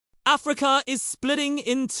Africa is splitting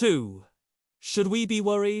in two. Should we be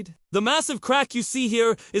worried? The massive crack you see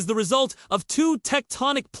here is the result of two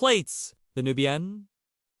tectonic plates, the Nubian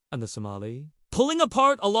and the Somali, pulling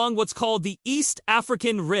apart along what's called the East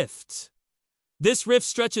African Rift. This rift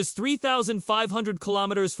stretches 3,500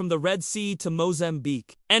 kilometers from the Red Sea to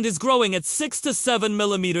Mozambique and is growing at 6 to 7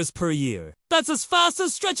 millimeters per year. That's as fast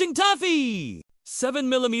as stretching taffy! 7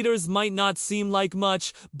 millimeters might not seem like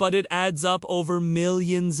much, but it adds up over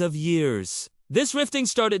millions of years. This rifting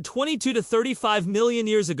started 22 to 35 million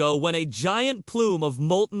years ago when a giant plume of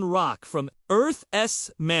molten rock from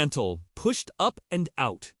Earth's mantle pushed up and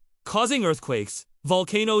out, causing earthquakes,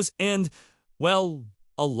 volcanoes, and, well,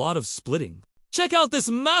 a lot of splitting. Check out this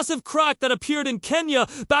massive crack that appeared in Kenya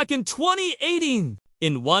back in 2018.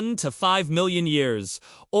 In 1 to 5 million years,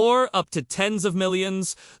 or up to tens of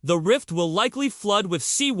millions, the rift will likely flood with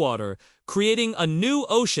seawater, creating a new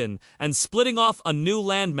ocean and splitting off a new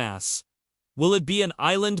landmass. Will it be an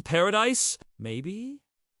island paradise? Maybe.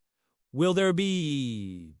 Will there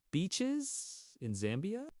be beaches in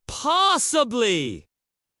Zambia? Possibly!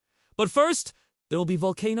 But first, there will be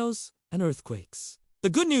volcanoes and earthquakes. The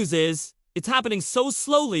good news is, it's happening so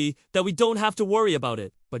slowly that we don't have to worry about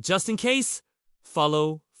it. But just in case,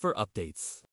 follow for updates.